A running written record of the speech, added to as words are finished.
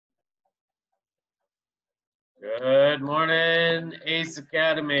Good morning, ACE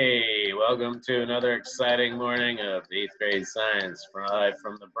Academy. Welcome to another exciting morning of 8th grade science live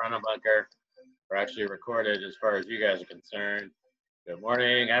from the Brenna Bunker. We're actually recorded as far as you guys are concerned. Good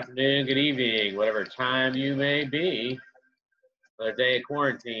morning, afternoon, good evening, whatever time you may be. Another day of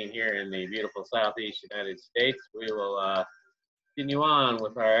quarantine here in the beautiful Southeast United States. We will continue on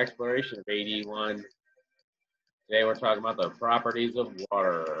with our exploration of 8.E.1. Today we're talking about the properties of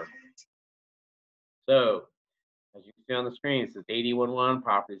water. So, as you can see on the screen, it says 8.E.1.1,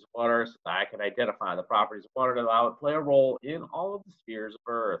 properties of water, so that I can identify the properties of water that allow it to play a role in all of the spheres of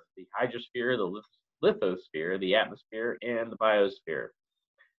Earth: the hydrosphere, the lithosphere, the atmosphere, and the biosphere.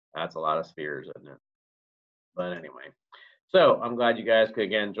 That's a lot of spheres, isn't it? But anyway, so I'm glad you guys could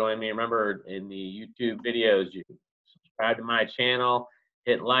again join me. Remember, in the YouTube videos, you can subscribe to my channel,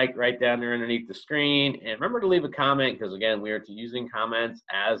 hit like right down there underneath the screen, and remember to leave a comment, because again, we are using comments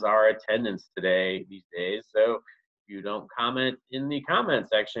as our attendance these days. So if you don't comment in the comment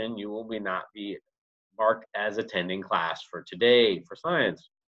section, you will not be marked as attending class for today for science.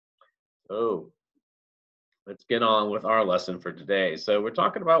 So let's get on with our lesson for today. So we're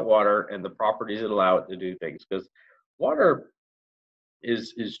talking about water and the properties that allow it to do things, because water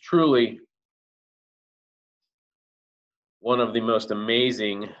is truly one of the most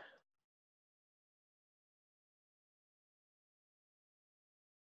amazing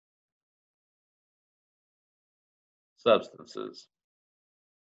substances.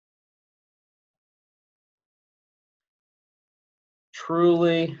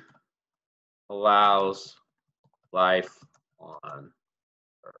 Truly allows life on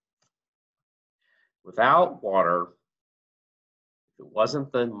Earth. Without water, if it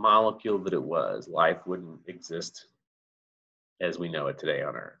wasn't the molecule that it was, life wouldn't exist as we know it today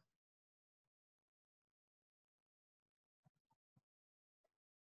on Earth.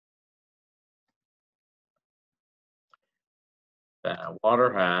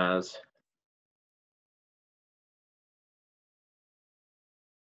 Water has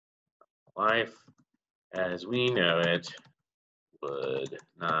life as we know it would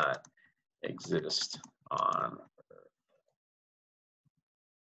not exist on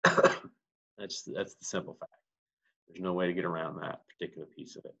Earth. That's the simple fact. There's no way to get around that particular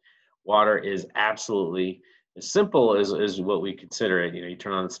piece of it. Water is absolutely as simple as what we consider it. You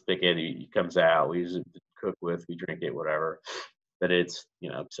turn on the spigot, it comes out, we use it to cook with, we drink it, whatever. But it's,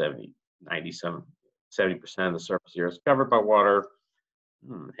 70% of the surface here is covered by water.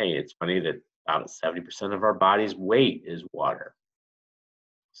 Hey, it's funny that about 70% of our body's weight is water.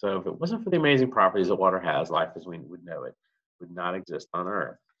 So if it wasn't for the amazing properties that water has, life as we would know it would not exist on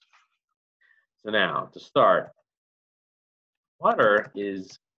Earth. So now, to start, water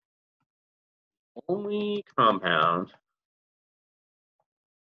is the only compound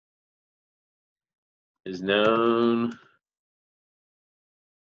is known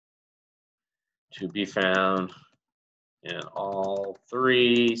to be found in all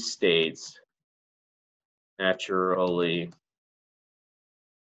three states naturally.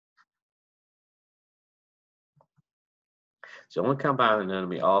 It's the only compound known to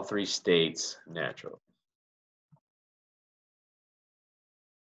be all three states naturally.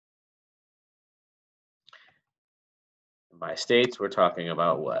 And by states, we're talking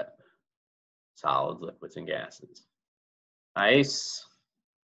about what? Solids, liquids, and gases. Ice,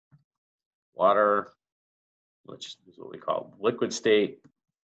 water, which is what we call liquid state,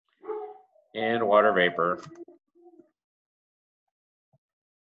 and water vapor.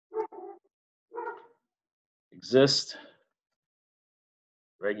 Exist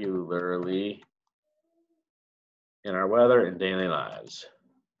regularly in our weather and daily lives.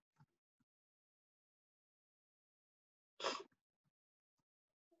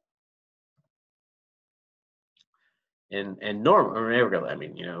 And regularly, I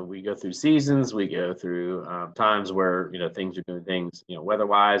mean, we go through seasons, we go through times where things are doing things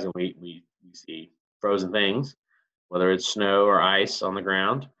weather-wise, and we see frozen things, whether it's snow or ice on the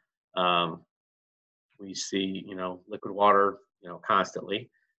ground. We see liquid water constantly.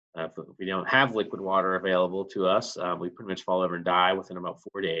 If we don't have liquid water available to us, we pretty much fall over and die within about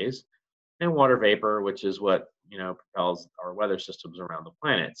 4 days. And water vapor, which is what propels our weather systems around the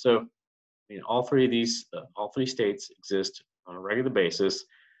planet. So all three of these, all three states exist on a regular basis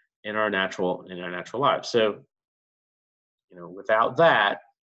in our natural lives. So, without that,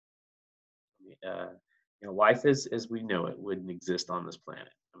 life as we know it wouldn't exist on this planet.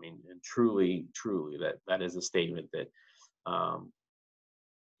 I mean, and truly, that is a statement that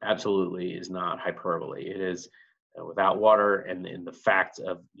absolutely is not hyperbole. It is without water and the fact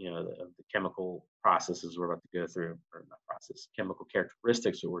of the chemical processes we're about to go through, or not process, chemical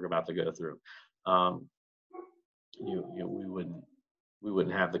characteristics that we're about to go through. we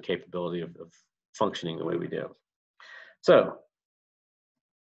wouldn't have the capability of functioning the way we do. So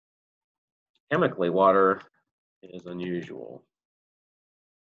chemically, water is unusual.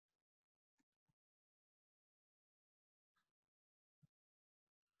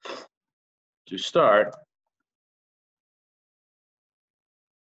 To start,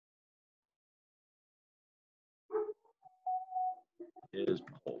 is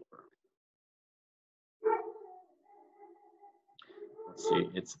polar. Let's see,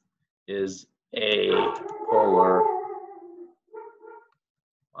 is a polar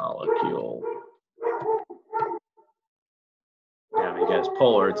molecule. Yeah, because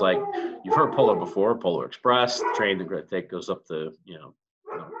polar, it's like you've heard polar before, Polar Express, the train that goes up the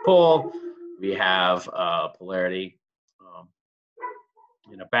pole. We have polarity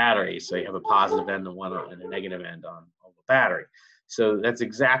in a battery, so you have a positive end and one and a negative end on the battery. So that's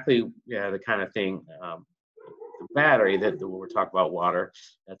exactly the kind of thing. The battery that when we're talking about water,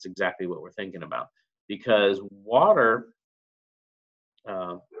 that's exactly what we're thinking about, because water.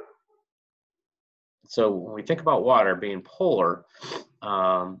 So when we think about water being polar,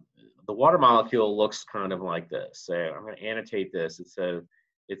 the water molecule looks kind of like this. So I'm going to annotate this. It says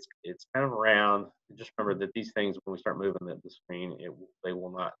it's kind of round. Just remember that these things, when we start moving the screen, they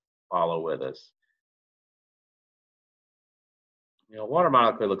will not follow with us. Water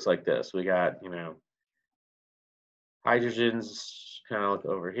molecule looks like this. We got hydrogens kind of look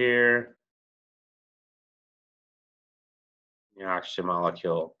over here. The oxygen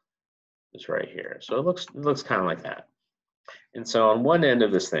molecule is right here. So it looks kind of like that. And so on one end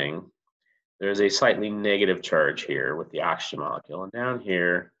of this thing, there's a slightly negative charge here with the oxygen molecule. And down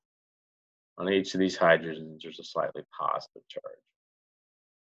here, on each of these hydrogens, there's a slightly positive charge.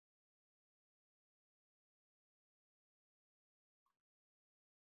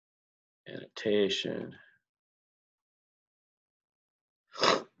 Annotation.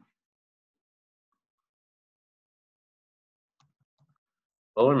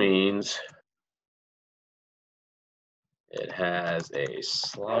 Polar means it has a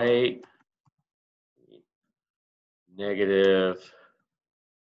slight negative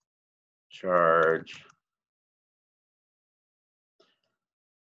charge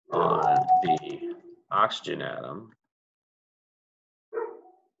on the oxygen atom.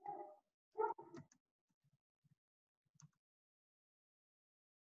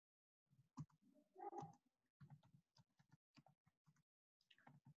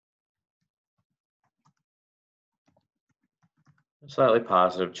 A slightly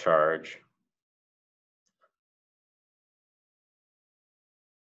positive charge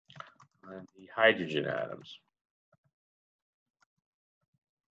on the hydrogen atoms.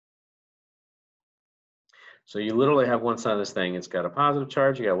 So you literally have one side of this thing, it's got a positive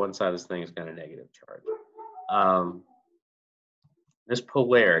charge. You got one side of this thing, it's got a negative charge. This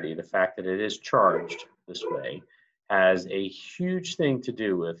polarity, the fact that it is charged this way, has a huge thing to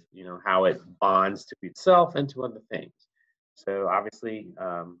do with how it bonds to itself and to other things. So obviously,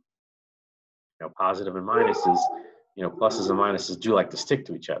 positive and minuses, pluses and minuses do like to stick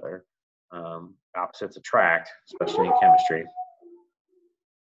to each other. Opposites attract, especially in chemistry.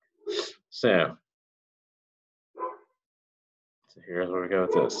 So here's where we go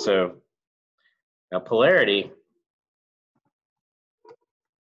with this. So now polarity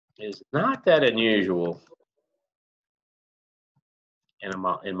is not that unusual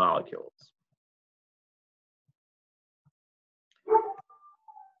in molecules.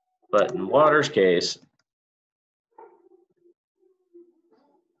 But in water's case,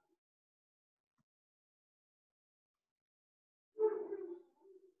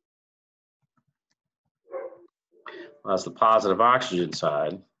 that's the positive oxygen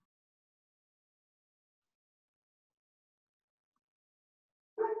side.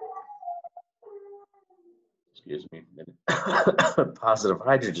 Excuse me. Positive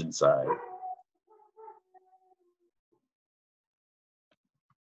hydrogen side.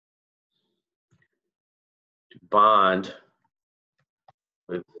 To bond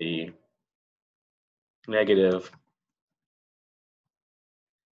with the negative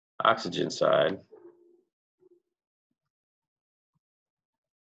oxygen side.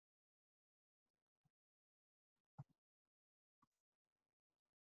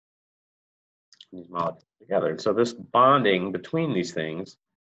 These molecules together. And so this bonding between these things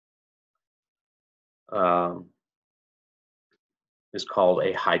is called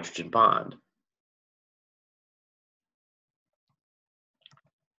a hydrogen bond.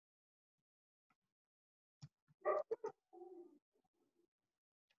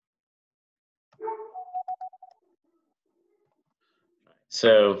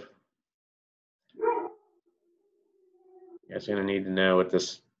 So You guys are going to need to know what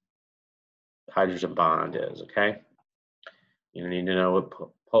this hydrogen bond is, okay? You need to know what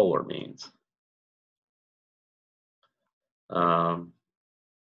polar means. So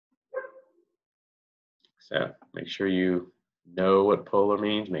make sure you know what polar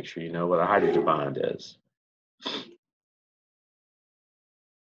means. Make sure you know what a hydrogen bond is.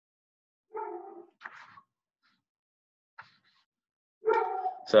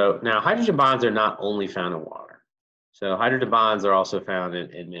 So now hydrogen bonds are not only found in water. So hydrogen bonds are also found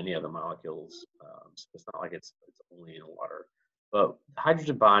in many other molecules. So it's not like it's only in water. But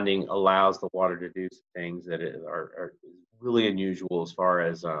hydrogen bonding allows the water to do some things that are really unusual as far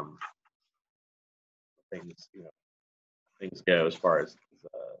as things things go. As far as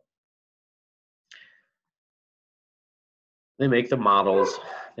they make the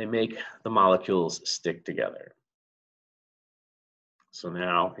molecules stick together. So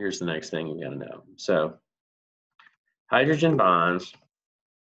now here's the next thing you got to know. So hydrogen bonds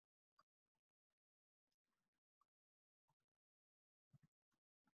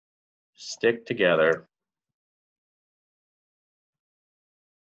stick together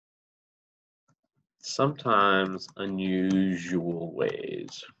sometimes unusual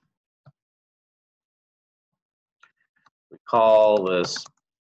ways. We call this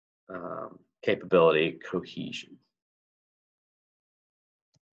capability cohesion.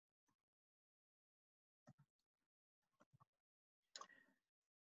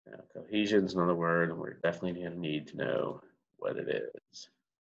 Now, cohesion is another word, and we're definitely going to need to know what it is.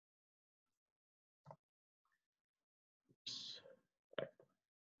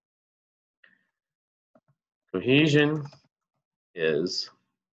 Cohesion is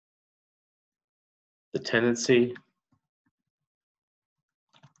the tendency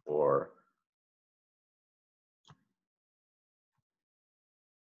for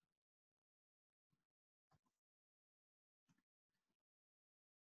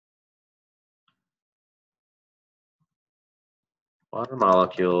water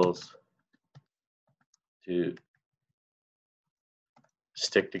molecules to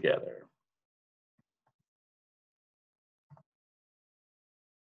stick together.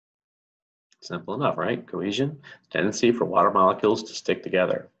 Simple enough, right? Cohesion, tendency for water molecules to stick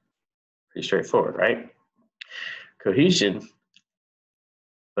together. Pretty straightforward, right? Cohesion,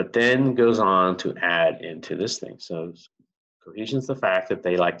 but then goes on to add into this thing. So cohesion is the fact that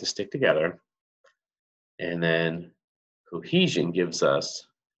they like to stick together. And then cohesion gives us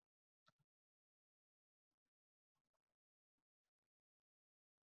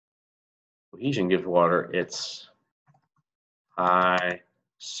water its high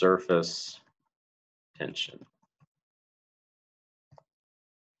surface tension.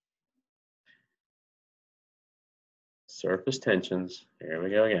 Surface tensions, here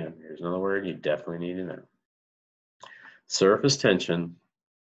we go again. Here's another word you definitely need to know. Surface tension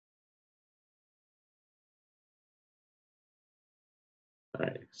all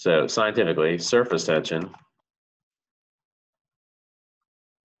right, so scientifically, surface tension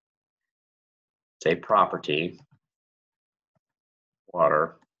is a property,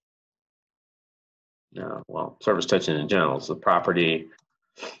 water, no, well, surface tension in general is the property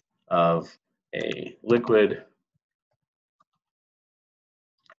of a liquid,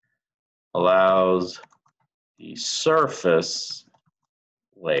 allows the surface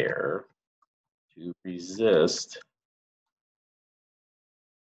layer to resist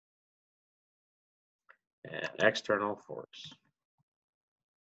an external force.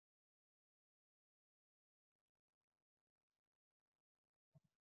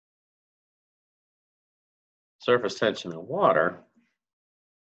 Surface tension in water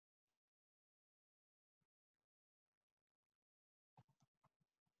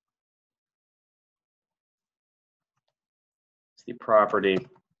is the property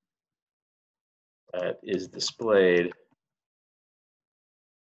that is displayed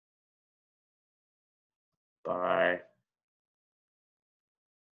by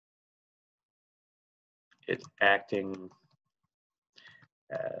it acting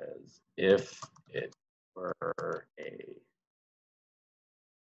as if it were a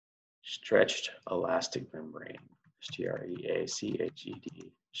stretched elastic membrane.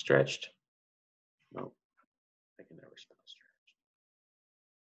 S-T-R-E-A-C-H-E-D. Stretched? No, I can never spell stretched.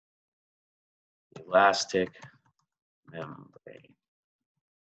 Elastic membrane.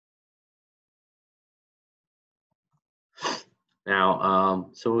 Now,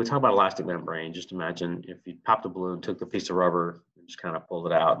 so when we talk about elastic membrane, just imagine if you popped a balloon, took the piece of rubber, and just kind of pulled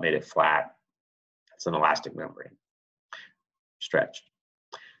it out, made it flat. That's an elastic membrane, stretched.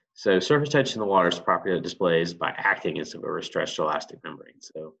 So surface tension in the water is the property that it displays by acting as if it were a stretched elastic membrane.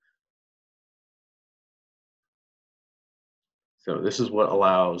 So So this is what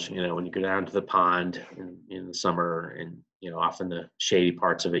allows, when you go down to the pond in the summer and, off in the shady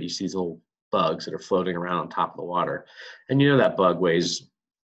parts of it, you see these little bugs that are floating around on top of the water. And that bug is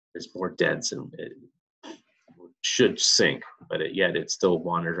more dense and it should sink, but yet it still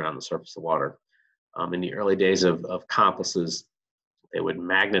wanders around the surface of the water. In the early days of compasses, they would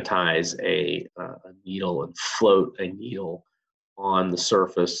magnetize a needle and float a needle on the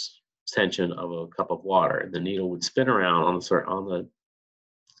surface tension of a cup of water, and the needle would spin around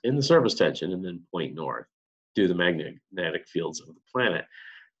in the surface tension and then point north through the magnetic fields of the planet.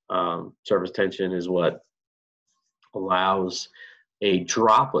 Surface tension is what allows a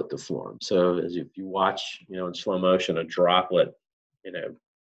droplet to form. So as if you watch, in slow motion, a droplet,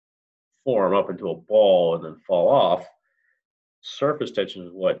 form up into a ball and then fall off. Surface tension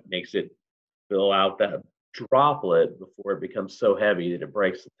is what makes it fill out that droplet before it becomes so heavy that it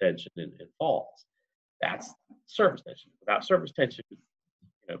breaks the tension and falls. That's surface tension. Without surface tension,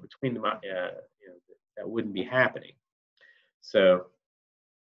 between the that wouldn't be happening. So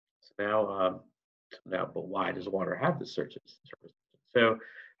now, but why does water have this surface tension? So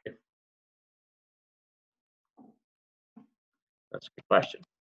that's a good question.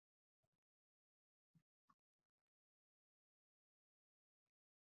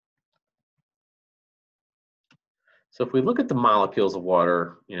 So if we look at the molecules of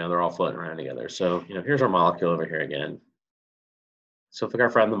water, they're all floating around together. So, here's our molecule over here again. So if we got our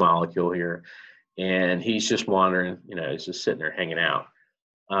friend the molecule here, and he's just wandering, he's just sitting there hanging out.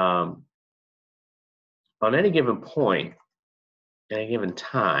 On any given point, at any given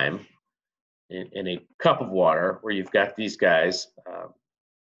time, in a cup of water where you've got these guys,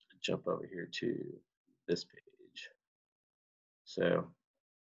 jump over here to this page. So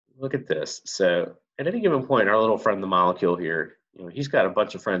look at this. So at any given point, our little friend the molecule here, he's got a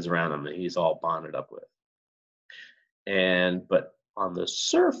bunch of friends around him that he's all bonded up with. But on the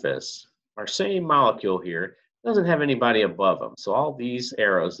surface, our same molecule here doesn't have anybody above him. So all these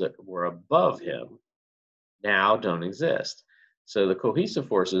arrows that were above him now don't exist. So the cohesive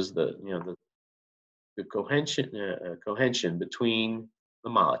forces, the cohesion between the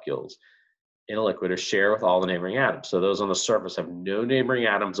molecules in a liquid are shared with all the neighboring atoms. So those on the surface have no neighboring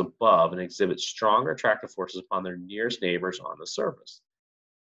atoms above and exhibit stronger attractive forces upon their nearest neighbors on the surface.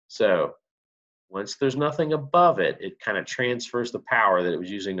 So once there's nothing above it, it kind of transfers the power that it was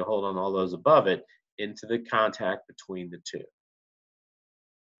using to hold on all those above it into the contact between the two.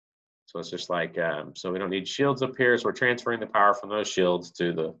 So it's just like, so we don't need shields up here, so we're transferring the power from those shields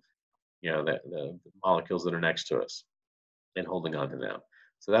to the molecules that are next to us and holding on to them.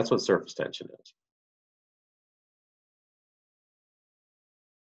 So that's what surface tension is.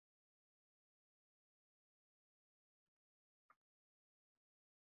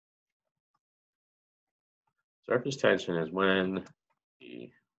 Surface tension is when the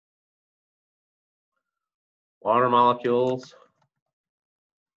water molecules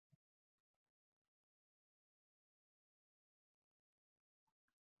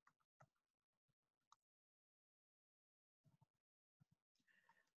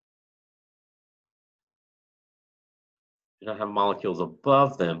do not have molecules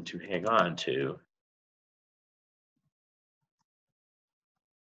above them to hang on to.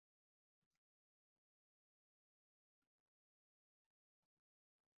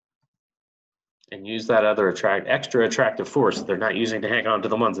 And use that other extra attractive force that they're not using to hang on to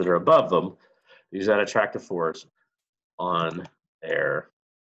the ones that are above them. Use that attractive force on their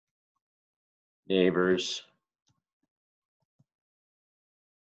neighbors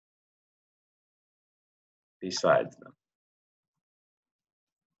besides them.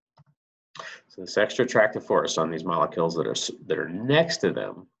 So this extra attractive force on these molecules that are next to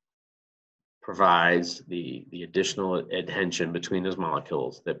them provides the additional adhesion between those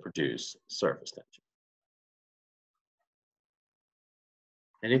molecules that produce surface tension.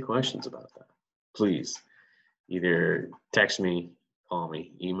 Any questions about that? Please either text me, call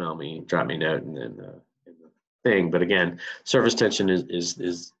me, email me, drop me a note in the thing. But again, surface tension is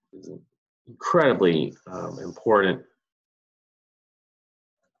an incredibly important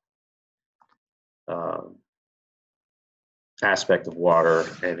aspect of water.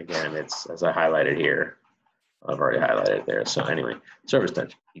 And again, it's, as I highlighted here, I've already highlighted it there. So anyway, surface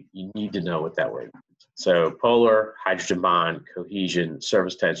tension, you need to know what that word means. So polar, hydrogen bond, cohesion,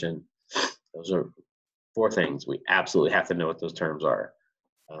 surface tension, those are 4 things. We absolutely have to know what those terms are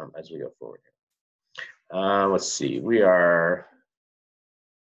as we go forward. Let's see, we are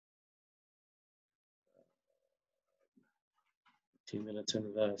 15 minutes into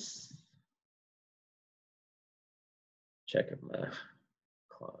this. Checking my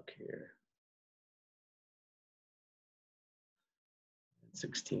clock here.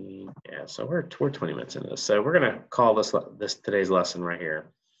 16. Yeah, so we're 20 minutes into this. So we're gonna call this today's lesson right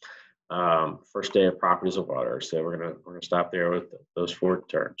here. First day of properties of water. So we're gonna stop there with those 4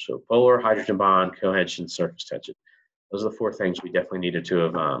 terms. So polar, hydrogen bond, cohesion, surface tension. Those are the 4 things we definitely needed to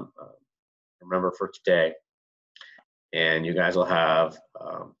have remember for today. And you guys will have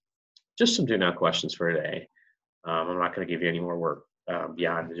just some do not questions for today. I'm not going to give you any more work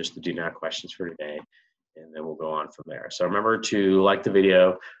beyond just the do not questions for today, and then we'll go on from there. So remember to like the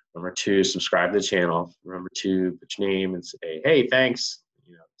video, remember to subscribe to the channel, remember to put your name and say, hey, thanks,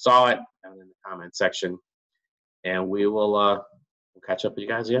 saw it down in the comment section, and we'll catch up with you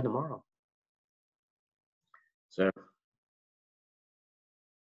guys again tomorrow. So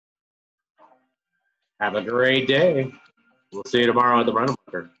have a great day. We'll see you tomorrow at the Brennan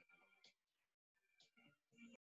Bunker.